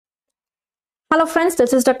Hello friends,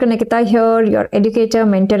 this is Dr. Nikita here, your educator,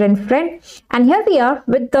 mentor and friend. And here we are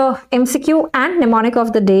with the MCQ and mnemonic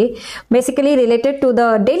of the day, basically related to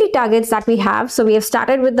the daily targets that we have. So we have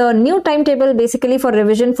started with the new timetable basically for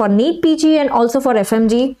revision for NEET PG and also for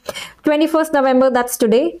FMGE. 21st November, that's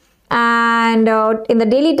today. And in the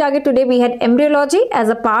daily target today, we had embryology as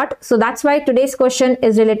a part. So that's why today's question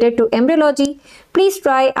is related to embryology. Please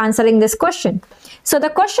try answering this question. So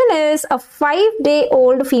the question is, a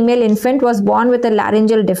 5-day-old female infant was born with a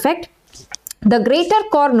laryngeal defect. The greater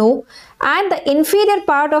cornu and the inferior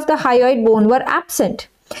part of the hyoid bone were absent.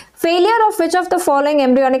 Failure of which of the following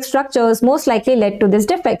embryonic structures most likely led to this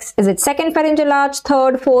defects? Is it second pharyngeal arch,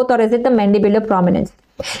 third, fourth, or is it the mandibular prominence?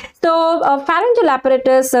 So pharyngeal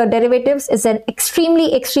apparatus derivatives is an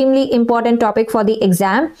extremely important topic for the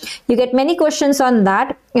exam. You get many questions on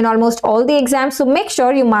that in almost all the exams, so make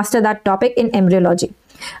sure you master that topic in embryology,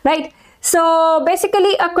 right? So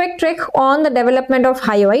basically a quick trick on the development of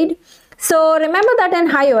hyoid. So remember that in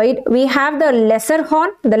hyoid, we have the lesser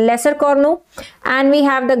horn, the lesser cornu, and we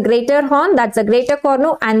have the greater horn, that's the greater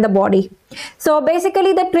cornu, and the body. So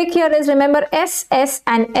basically the trick here is, remember S, S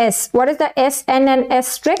and S. What is the S, N and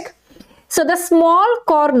S trick? So the small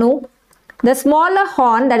cornu, the smaller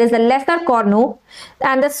horn, that is the lesser cornu,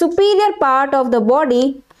 and the superior part of the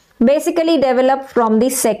body basically develop from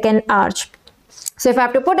the second arch. So if I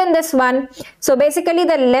have to put in this one, so basically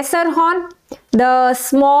the lesser horn, the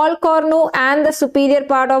small cornu and the superior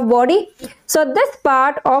part of body. So this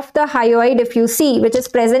part of the hyoid, if you see, which is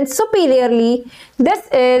present superiorly, this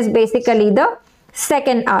is basically the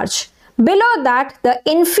second arch. Below that, the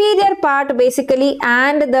inferior part basically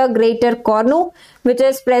and the greater cornu, which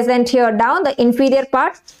is present here down, the inferior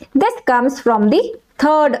part, this comes from the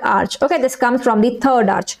third arch. Okay, this comes from the third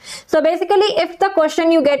arch. So basically, if the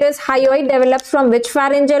question you get is hyoid develops from which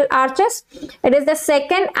pharyngeal arches, it is the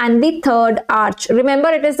second and the third arch. Remember,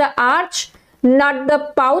 it is the arch, not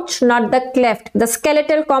the pouch, not the cleft. The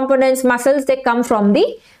skeletal components, muscles, they come from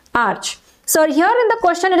the arch. So here in the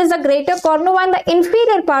question, it is the greater cornu and the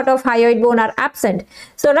inferior part of hyoid bone are absent.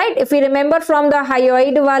 So right, if we remember from the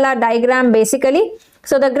hyoid wala diagram basically,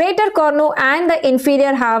 so the greater cornu and the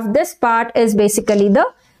inferior half, this part is basically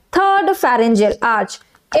the third pharyngeal arch.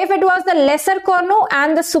 If it was the lesser cornu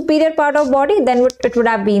and the superior part of body, then it would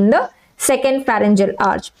have been the second pharyngeal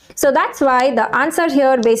arch. So that's why the answer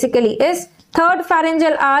here basically is third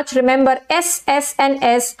pharyngeal arch. Remember S, S and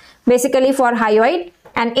S basically for hyoid.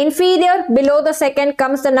 And inferior, below the second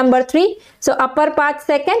comes the number 3. So upper part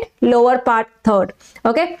second, lower part third.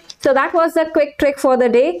 Okay. So that was the quick trick for the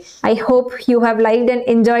day. I hope you have liked and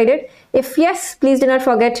enjoyed it. If yes, please do not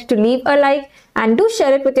forget to leave a like and do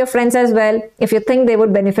share it with your friends as well if you think they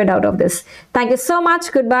would benefit out of this. Thank you so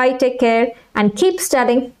much. Goodbye. Take care and keep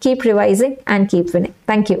studying, keep revising and keep winning.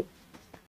 Thank you.